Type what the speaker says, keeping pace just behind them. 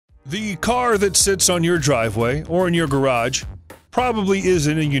The car that sits on your driveway or in your garage probably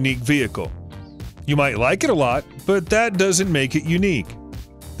isn't a unique vehicle. You might like it a lot, but that doesn't make it unique.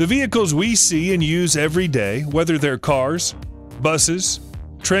 The vehicles we see and use every day, whether they're cars, buses,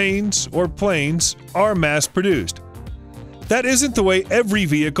 trains, or planes, are mass-produced. That isn't the way every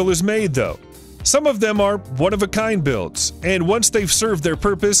vehicle is made, though. Some of them are one-of-a-kind builds, and once they've served their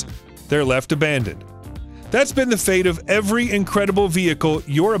purpose, they're left abandoned. That's been the fate of every incredible vehicle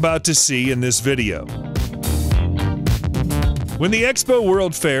you're about to see in this video. When the Expo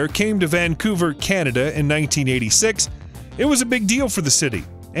World Fair came to Vancouver, Canada in 1986, it was a big deal for the city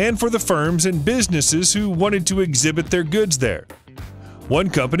and for the firms and businesses who wanted to exhibit their goods there. One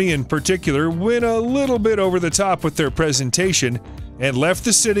company in particular went a little bit over the top with their presentation and left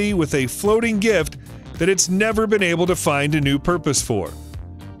the city with a floating gift that it's never been able to find a new purpose for.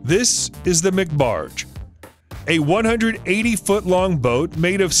 This is the McBarge, a 180-foot-long boat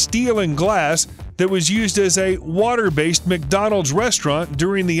made of steel and glass that was used as a water-based McDonald's restaurant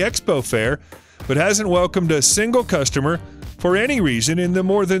during the Expo Fair, but hasn't welcomed a single customer for any reason in the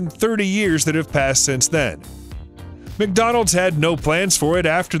more than 30 years that have passed since then. McDonald's had no plans for it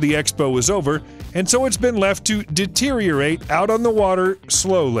after the Expo was over, and so it's been left to deteriorate out on the water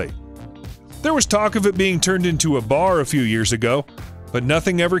slowly. There was talk of it being turned into a bar a few years ago, but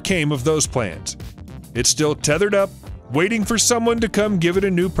nothing ever came of those plans. It's still tethered up, waiting for someone to come give it a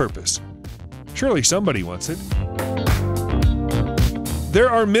new purpose. Surely somebody wants it. There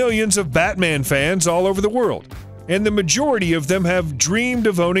are millions of Batman fans all over the world, and the majority of them have dreamed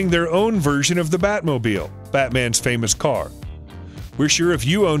of owning their own version of the Batmobile, Batman's famous car. We're sure if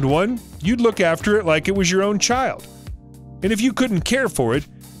you owned one, you'd look after it like it was your own child. And if you couldn't care for it,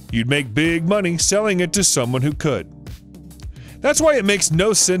 you'd make big money selling it to someone who could. That's why it makes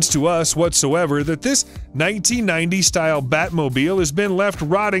no sense to us whatsoever that this 1990s-style Batmobile has been left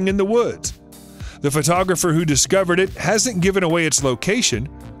rotting in the woods. The photographer who discovered it hasn't given away its location,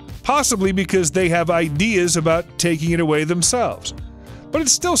 possibly because they have ideas about taking it away themselves. But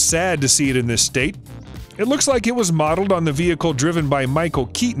it's still sad to see it in this state. It looks like it was modeled on the vehicle driven by Michael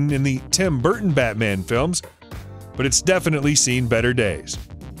Keaton in the Tim Burton Batman films, but it's definitely seen better days.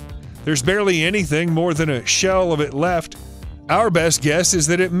 There's barely anything more than a shell of it left. Our best guess is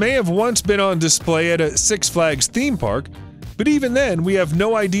that it may have once been on display at a Six Flags theme park, but even then, we have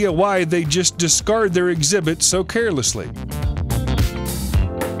no idea why they just discard their exhibit so carelessly.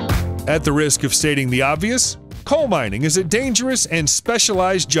 At the risk of stating the obvious, coal mining is a dangerous and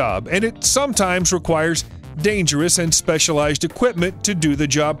specialized job, and it sometimes requires dangerous and specialized equipment to do the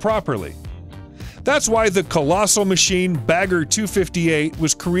job properly. That's why the colossal machine Bagger 258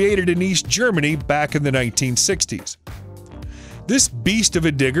 was created in East Germany back in the 1960s. This beast of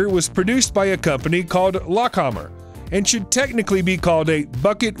a digger was produced by a company called Lochhammer and should technically be called a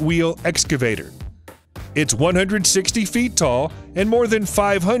bucket wheel excavator. It's 160 feet tall and more than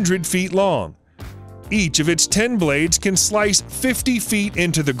 500 feet long. Each of its 10 blades can slice 50 feet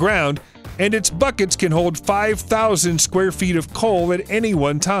into the ground, and its buckets can hold 5,000 square feet of coal at any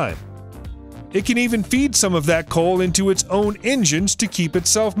one time. It can even feed some of that coal into its own engines to keep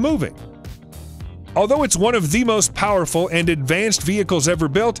itself moving. Although it's one of the most powerful and advanced vehicles ever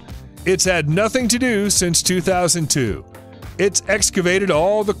built, it's had nothing to do since 2002. It's excavated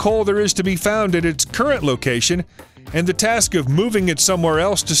all the coal there is to be found at its current location, and the task of moving it somewhere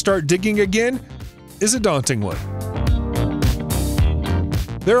else to start digging again is a daunting one.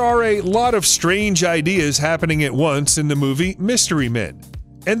 There are a lot of strange ideas happening at once in the movie Mystery Men,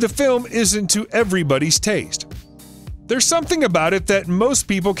 and the film isn't to everybody's taste. There's something about it that most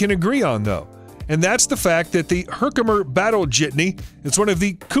people can agree on, though, and that's the fact that the Herkimer Battle Jitney is one of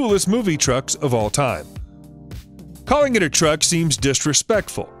the coolest movie trucks of all time. Calling it a truck seems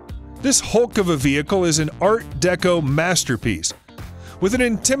disrespectful. This hulk of a vehicle is an Art Deco masterpiece, with an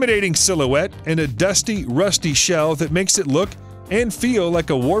intimidating silhouette and a dusty, rusty shell that makes it look and feel like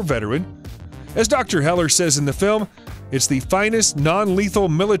a war veteran. As Dr. Heller says in the film, it's the finest non-lethal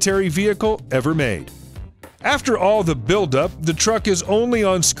military vehicle ever made. After all the build-up, the truck is only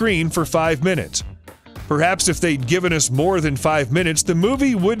on screen for 5 minutes. Perhaps if they'd given us more than 5 minutes, the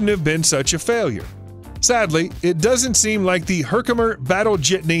movie wouldn't have been such a failure. Sadly, it doesn't seem like the Herkimer Battle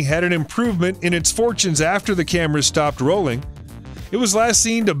Jitney had an improvement in its fortunes after the cameras stopped rolling. It was last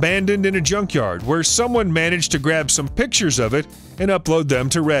seen abandoned in a junkyard, where someone managed to grab some pictures of it and upload them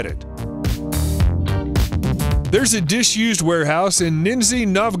to Reddit. There's a disused warehouse in Nizhny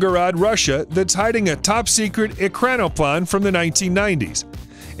Novgorod, Russia that's hiding a top-secret Ekranoplan from the 1990s,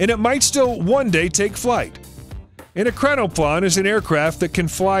 and it might still one day take flight. An Ekranoplan is an aircraft that can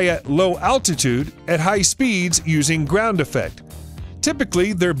fly at low altitude at high speeds using ground effect.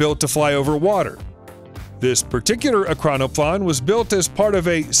 Typically, they're built to fly over water. This particular Akronoplon was built as part of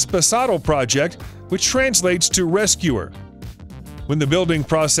a Spasado project, which translates to rescuer. When the building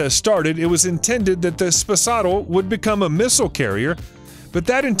process started, it was intended that the Spasado would become a missile carrier, but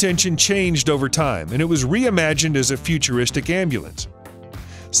that intention changed over time, and it was reimagined as a futuristic ambulance.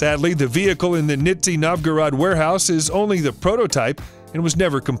 Sadly, the vehicle in the Nizhny Novgorod warehouse is only the prototype and was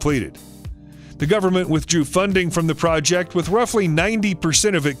never completed. The government withdrew funding from the project with roughly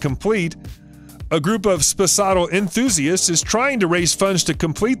 90% of it complete. A group of Spasado enthusiasts is trying to raise funds to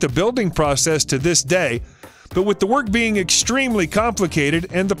complete the building process to this day, but with the work being extremely complicated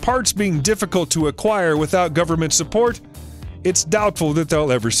and the parts being difficult to acquire without government support, it's doubtful that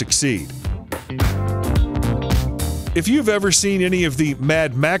they'll ever succeed. If you've ever seen any of the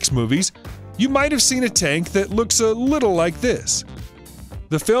Mad Max movies, you might have seen a tank that looks a little like this.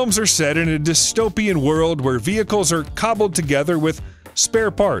 The films are set in a dystopian world where vehicles are cobbled together with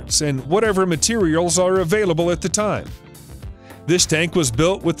spare parts and whatever materials are available at the time. This tank was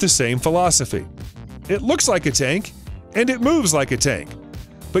built with the same philosophy. It looks like a tank, and it moves like a tank,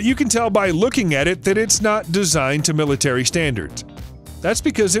 but you can tell by looking at it that it's not designed to military standards. That's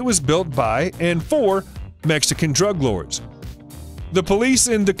because it was built by and for Mexican drug lords. The police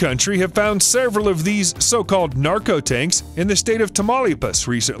in the country have found several of these so-called narco tanks in the state of Tamaulipas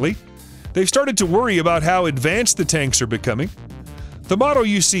recently. They've started to worry about how advanced the tanks are becoming. The model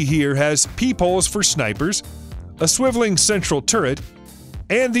you see here has peepholes for snipers, a swiveling central turret,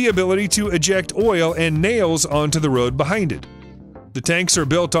 and the ability to eject oil and nails onto the road behind it. The tanks are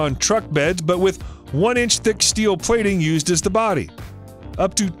built on truck beds but with 1-inch thick steel plating used as the body.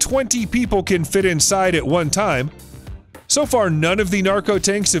 Up to 20 people can fit inside at one time. So far, none of the narco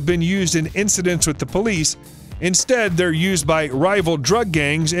tanks have been used in incidents with the police. Instead, they're used by rival drug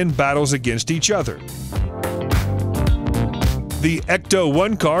gangs in battles against each other. The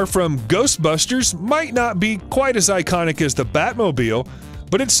Ecto-1 car from Ghostbusters might not be quite as iconic as the Batmobile,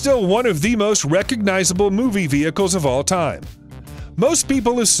 but it's still one of the most recognizable movie vehicles of all time. Most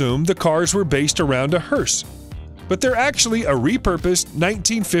people assume the cars were based around a hearse, but they're actually a repurposed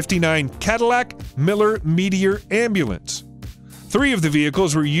 1959 Cadillac Miller Meteor ambulance. 3 of the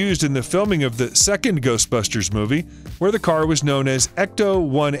vehicles were used in the filming of the second Ghostbusters movie, where the car was known as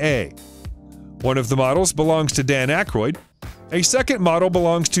Ecto-1A. One of the models belongs to Dan Aykroyd. A second model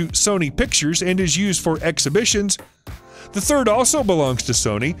belongs to Sony Pictures and is used for exhibitions. The third also belongs to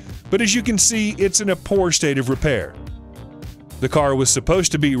Sony, but as you can see, it's in a poor state of repair. The car was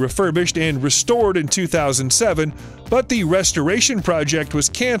supposed to be refurbished and restored in 2007, but the restoration project was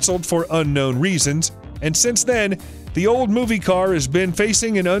canceled for unknown reasons, and since then, the old movie car has been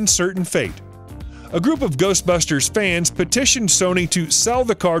facing an uncertain fate. A group of Ghostbusters fans petitioned Sony to sell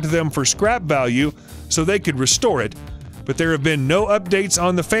the car to them for scrap value so they could restore it, but there have been no updates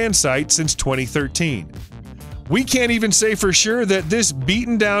on the fan site since 2013. We can't even say for sure that this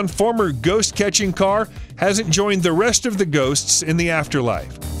beaten-down former ghost-catching car hasn't joined the rest of the ghosts in the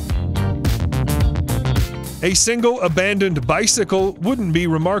afterlife. A single abandoned bicycle wouldn't be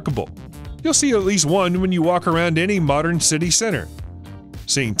remarkable. You'll see at least one when you walk around any modern city center.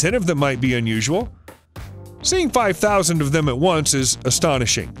 Seeing 10 of them might be unusual. Seeing 5,000 of them at once is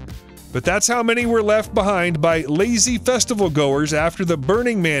astonishing. But that's how many were left behind by lazy festival goers after the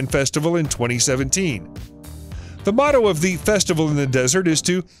Burning Man Festival in 2017. The motto of the festival in the desert is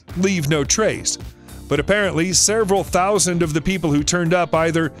to leave no trace, but apparently several thousand of the people who turned up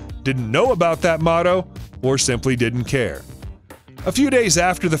either didn't know about that motto or simply didn't care. A few days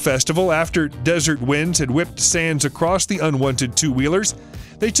after the festival, after desert winds had whipped sands across the unwanted two-wheelers,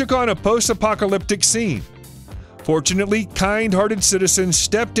 they took on a post-apocalyptic scene. Fortunately, kind-hearted citizens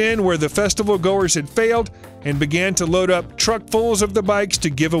stepped in where the festival goers had failed and began to load up truckfuls of the bikes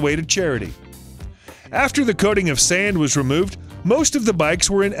to give away to charity. After the coating of sand was removed, most of the bikes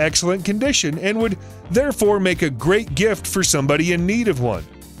were in excellent condition and would therefore make a great gift for somebody in need of one.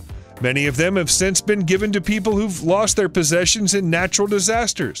 Many of them have since been given to people who've lost their possessions in natural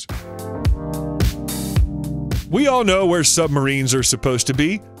disasters. We all know where submarines are supposed to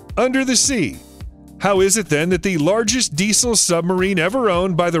be, under the sea. How is it then that the largest diesel submarine ever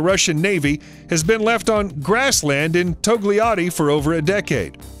owned by the Russian Navy has been left on grassland in Togliatti for over a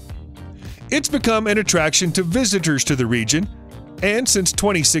decade? It's become an attraction to visitors to the region, and since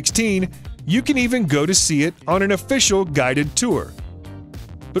 2016, you can even go to see it on an official guided tour.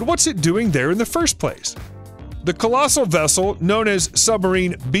 But what's it doing there in the first place? The colossal vessel, known as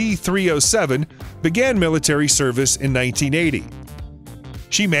Submarine B-307, began military service in 1980.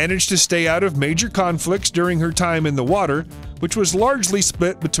 She managed to stay out of major conflicts during her time in the water, which was largely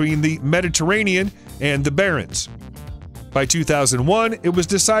split between the Mediterranean and the Barents. By 2001, it was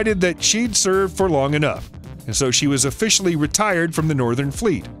decided that she'd served for long enough, and so she was officially retired from the Northern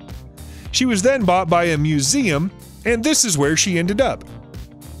Fleet. She was then bought by a museum, and this is where she ended up.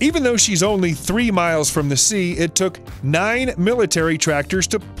 Even though she's only 3 miles from the sea, it took 9 military tractors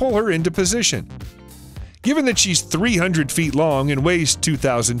to pull her into position. Given that she's 300 feet long and weighs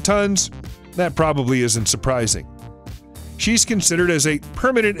 2,000 tons, that probably isn't surprising. She's considered as a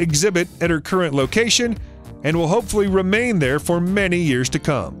permanent exhibit at her current location and will hopefully remain there for many years to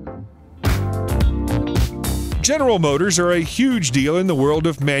come. General Motors are a huge deal in the world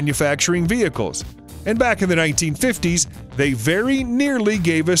of manufacturing vehicles, and back in the 1950s, they very nearly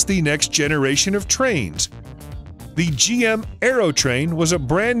gave us the next generation of trains. The GM Aerotrain was a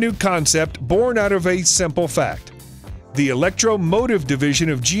brand new concept born out of a simple fact. The electromotive division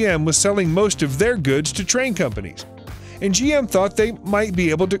of GM was selling most of their goods to train companies, and GM thought they might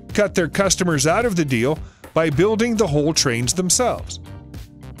be able to cut their customers out of the deal by building the whole trains themselves.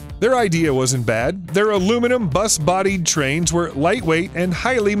 Their idea wasn't bad. Their aluminum bus-bodied trains were lightweight and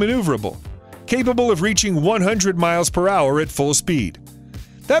highly maneuverable, capable of reaching 100 miles per hour at full speed.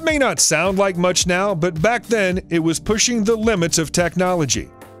 That may not sound like much now, but back then it was pushing the limits of technology.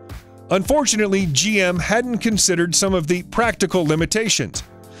 Unfortunately, GM hadn't considered some of the practical limitations.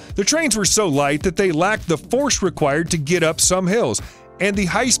 The trains were so light that they lacked the force required to get up some hills, and the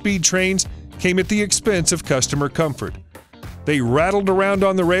high-speed trains came at the expense of customer comfort. They rattled around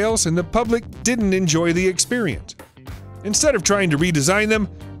on the rails, and the public didn't enjoy the experience. Instead of trying to redesign them,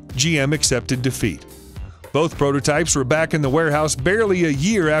 GM accepted defeat. Both prototypes were back in the warehouse barely a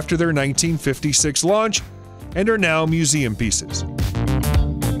year after their 1956 launch and are now museum pieces.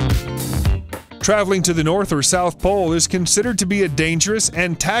 Traveling to the North or South Pole is considered to be a dangerous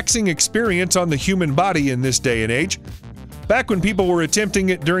and taxing experience on the human body in this day and age. Back when people were attempting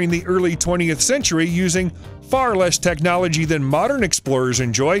it during the early 20th century using far less technology than modern explorers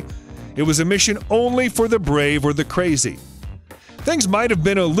enjoy, it was a mission only for the brave or the crazy. Things might have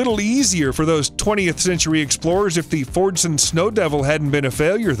been a little easier for those 20th century explorers if the Fordson Snow Devil hadn't been a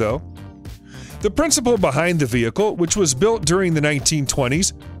failure, though. The principle behind the vehicle, which was built during the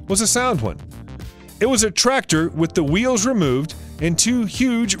 1920s, was a sound one. It was a tractor with the wheels removed and 2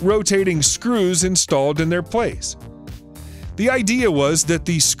 huge rotating screws installed in their place. The idea was that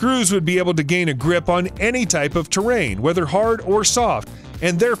the screws would be able to gain a grip on any type of terrain, whether hard or soft,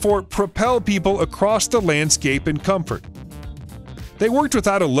 and therefore propel people across the landscape in comfort. They worked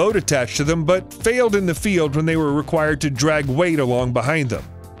without a load attached to them, but failed in the field when they were required to drag weight along behind them.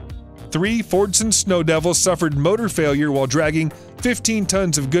 3 Fordson Snow Devils suffered motor failure while dragging 15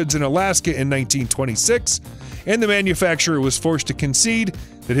 tons of goods in Alaska in 1926, and the manufacturer was forced to concede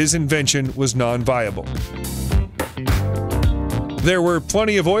that his invention was non-viable. There were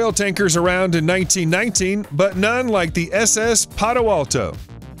plenty of oil tankers around in 1919, but none like the SS Palo Alto.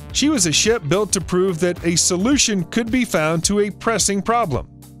 She was a ship built to prove that a solution could be found to a pressing problem.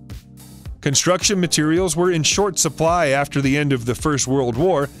 Construction materials were in short supply after the end of the First World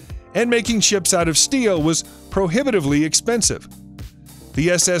War, and making ships out of steel was prohibitively expensive.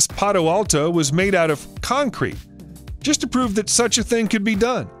 The SS Palo Alto was made out of concrete, just to prove that such a thing could be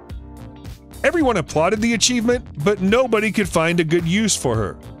done. Everyone applauded the achievement, but nobody could find a good use for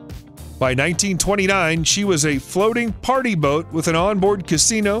her. By 1929, she was a floating party boat with an onboard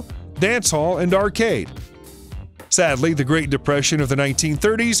casino, dance hall, and arcade. Sadly, the Great Depression of the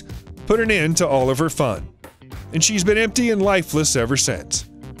 1930s put an end to all of her fun, and she's been empty and lifeless ever since.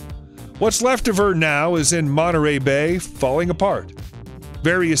 What's left of her now is in Monterey Bay, falling apart.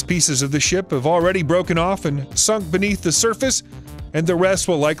 Various pieces of the ship have already broken off and sunk beneath the surface, and the rest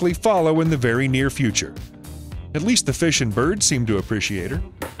will likely follow in the very near future. At least the fish and birds seem to appreciate her.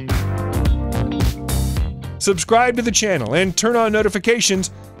 Subscribe to the channel and turn on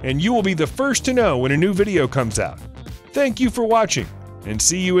notifications, and you will be the first to know when a new video comes out. Thank you for watching, and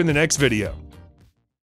see you in the next video.